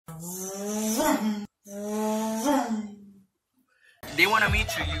They want to meet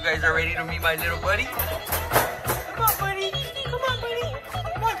you. You guys are ready to meet my little buddy? Come on, buddy. Come on, buddy.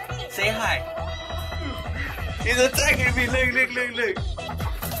 Come on. Say hi. He's attacking me. Look, look, look, look.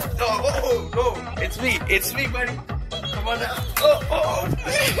 Oh, no. It's me. It's me, buddy. Come on now. Oh, oh.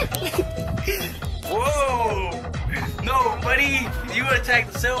 Whoa. No, buddy. You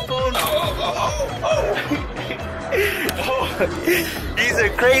attacked the cell phone. Oh, oh, oh. Oh. He's a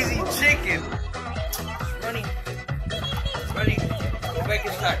crazy chicken. It's running. It's running. Go back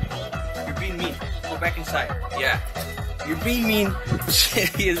inside. You're being mean. Go back inside. Yeah. You're being mean.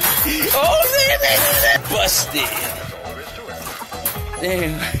 Oh, busted.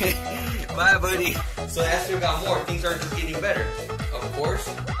 Damn. Bye, buddy. So I still got more. Things are just getting better. Of course.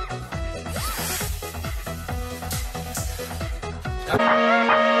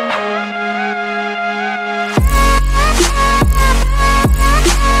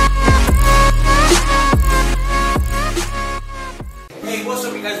 Hey, what's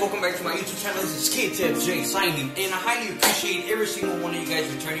up, you guys? Welcome back to my YouTube channel. This is Kidjeffjay signing, and I highly appreciate every single one of you guys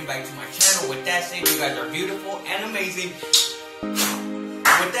returning back to my channel. With that said, you guys are beautiful and amazing.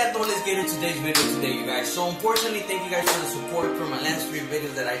 With that though, let's get into today's video today, you guys. So unfortunately, thank you guys for the support for my last 3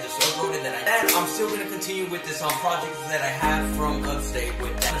 videos that I just uploaded. I'm still going to continue with this on projects that I have from upstate.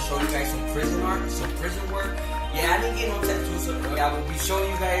 With that, I'll show you guys some prison art, some prison work. Yeah, I didn't get no tattoos, so I will be showing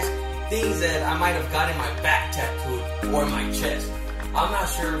you guys things that I might have got in my back tattooed or my chest. I'm not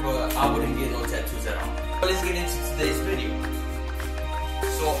sure, but I wouldn't get no tattoos at all. But let's get into today's video.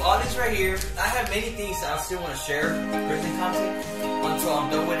 So all this right here, I have many things that I still want to share, prison content. Until I'm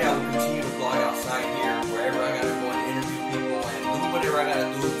done with it, I will continue to vlog outside here, wherever I gotta go and interview people and do whatever I gotta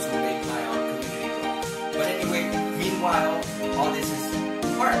do to make my own community grow. But anyway, meanwhile, all this is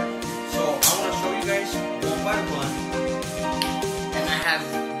art. So I want to show you guys one by one. And I have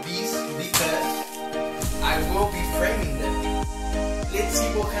these because I will be framing them. Let's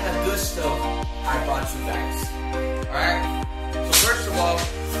see what kind of good stuff I brought you guys. Alright? So first of all,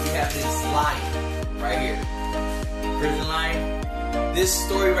 we have this line right here. Prison line. This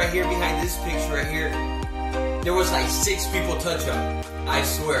story right here, behind this picture right here, there was like 6 people touch up. I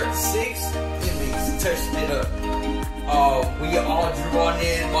swear, 6 inmates touched it up. We all drew on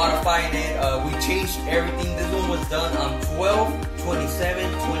it, modified it, we changed everything. This one was done on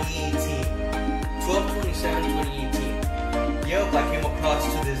 12/27/2018. 12/27/2018. Yep, I came across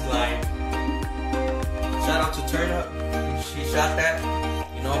to this line. Shout out to Turn Up. She shot that.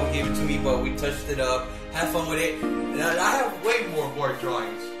 You know, gave it to me, but we touched it up. Have fun with it. And I have way more board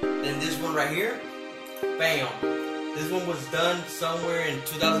drawings than this one right here. Bam. This one was done somewhere in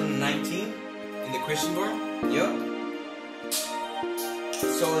 2019 in the Christian dorm. Yep.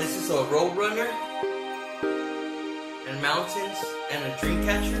 So this is a road runner and mountains and a dream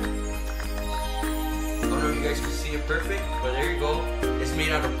catcher. I don't know if you guys can see it perfect, but there you go. It's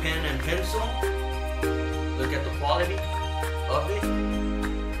made out of pen and pencil. Look at the quality of it.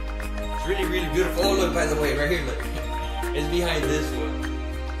 It's really, really beautiful. Oh, look, by the way, right here, look. It's behind this one.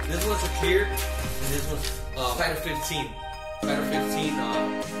 This one's a clear, and this one's Title 15. Title 15,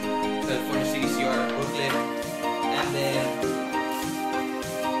 California CDCR booklet. And then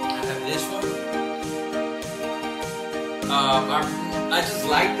I have this one. I just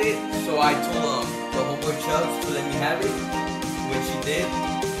liked it, so I told the homeboy Chubbs to let me have it, which he did.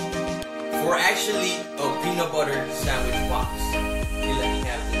 For actually a peanut butter sandwich box. He let me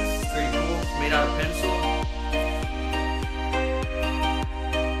have this. It's pretty cool. It's made out of pencil.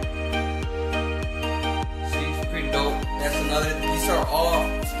 See, it's pretty dope. That's another. These are all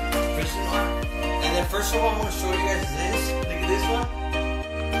prison art. And then first of all, I'm gonna show you guys this. Look at this one.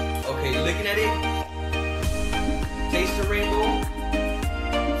 Okay, looking at it. Taste the rainbow.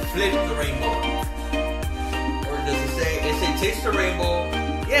 Flip the rainbow. Or does it say? It says taste the rainbow.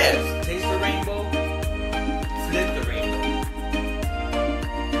 Yes, taste the rainbow, flip the rainbow.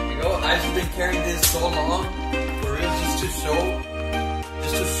 There you go. I've just been carrying this so long, for real, just to show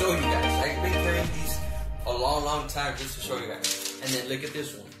you guys. I've been carrying these a long time just to show you guys. And then look at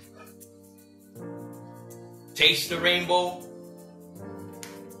this one. Taste the rainbow,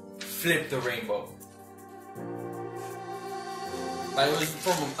 flip the rainbow. By the way,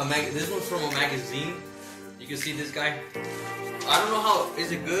 this one's from a magazine. You can see this guy. I don't know how,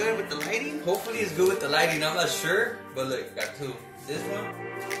 is it good with the lighting? Hopefully it's good with the lighting, I'm not sure. But look, got 2. This one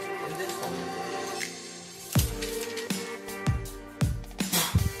and this one.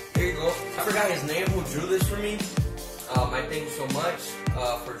 There you go. I forgot his name who drew this for me. I thank you so much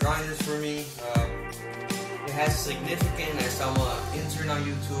for drawing this for me. It has significance. I'm an intern on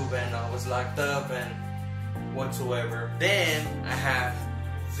YouTube and I was locked up and whatsoever. Then I have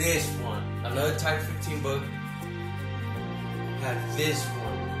this one. Another Title 15 book. Have this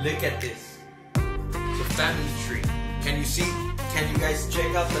one. Look at this. It's a family tree. Can you see? Can you guys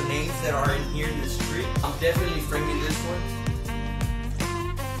check out the names that are in here in this tree? I'm definitely framing this one.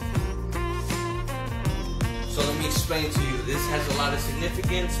 So let me explain to you. This has a lot of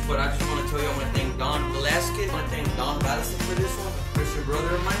significance, but I just want to tell you I want to thank Don Velasquez. I want to thank Don Madison for this one, a Christian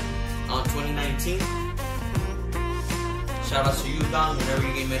brother of mine, on 2019. Shout out to you, Don, whenever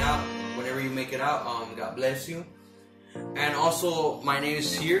you game it out, whenever you make it out, God bless you. And also, my name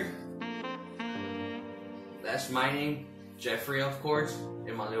is here. That's my name, Jeffrey, of course,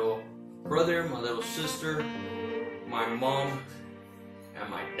 and my little brother, my little sister, my mom, and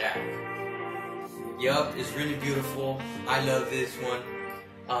my dad. Yup, it's really beautiful. I love this one.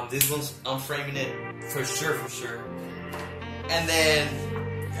 This one's, I'm framing it for sure. And then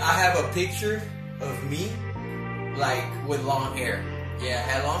I have a picture of me, like with long hair. Yeah,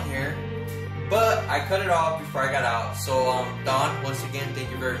 I had long hair, but I cut it off before I got out. So Don, once again, thank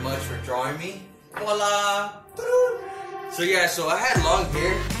you very much for drawing me. Voila! So yeah, so I had long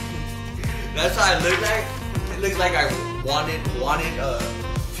hair. That's how I look like. It looks like I wanted a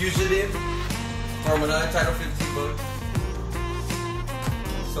fugitive from another Title 15 book.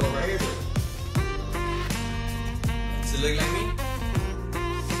 So right here, does it look like me?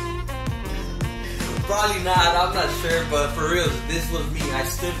 Probably not, I'm not sure, but for real, this was me. I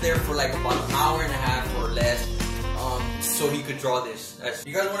stood there for like about an hour and a half or less, so he could draw this.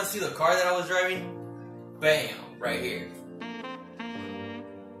 You guys want to see the car that I was driving? Bam, right here.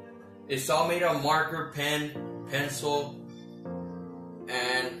 It's all made of marker, pen, pencil,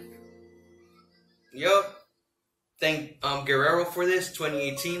 and yup. Thank Guerrero for this,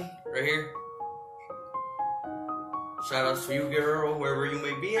 2018, right here. Shout outs to you, Guerrero, wherever you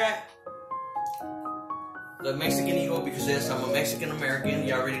may be at. The Mexican Eagle, because yes, I'm a Mexican American.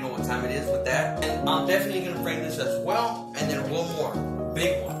 You already know what time it is with that. And I'm definitely gonna frame this as well. And then one more,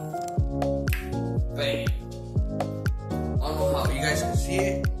 big one. Bam. I don't know how you guys can see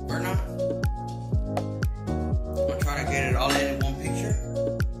it or not. I'm gonna try to get it all in one picture.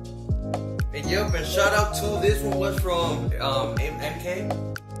 And yep, and shout out to this one was from MK.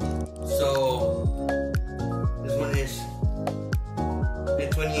 So this one is in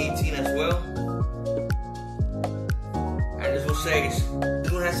 2018 as well. And this one says,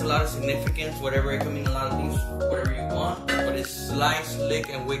 this one has a lot of significance, whatever it can mean, a lot of these, whatever you want, but it's sly, slick,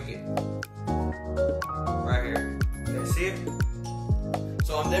 and wicked. Right here. Can you see it?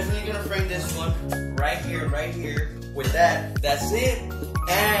 So I'm definitely gonna frame this one right here with that. That's it.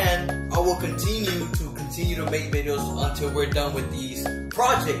 And I will continue to make videos until we're done with these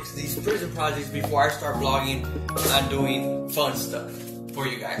projects, these prison projects, before I start vlogging and doing fun stuff for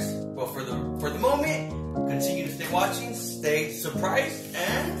you guys. But for the moment, continue to stay watching, stay surprised,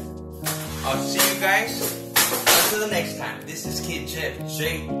 and I'll see you guys until the next time. This is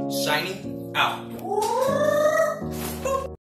Kidjeffjay signing out.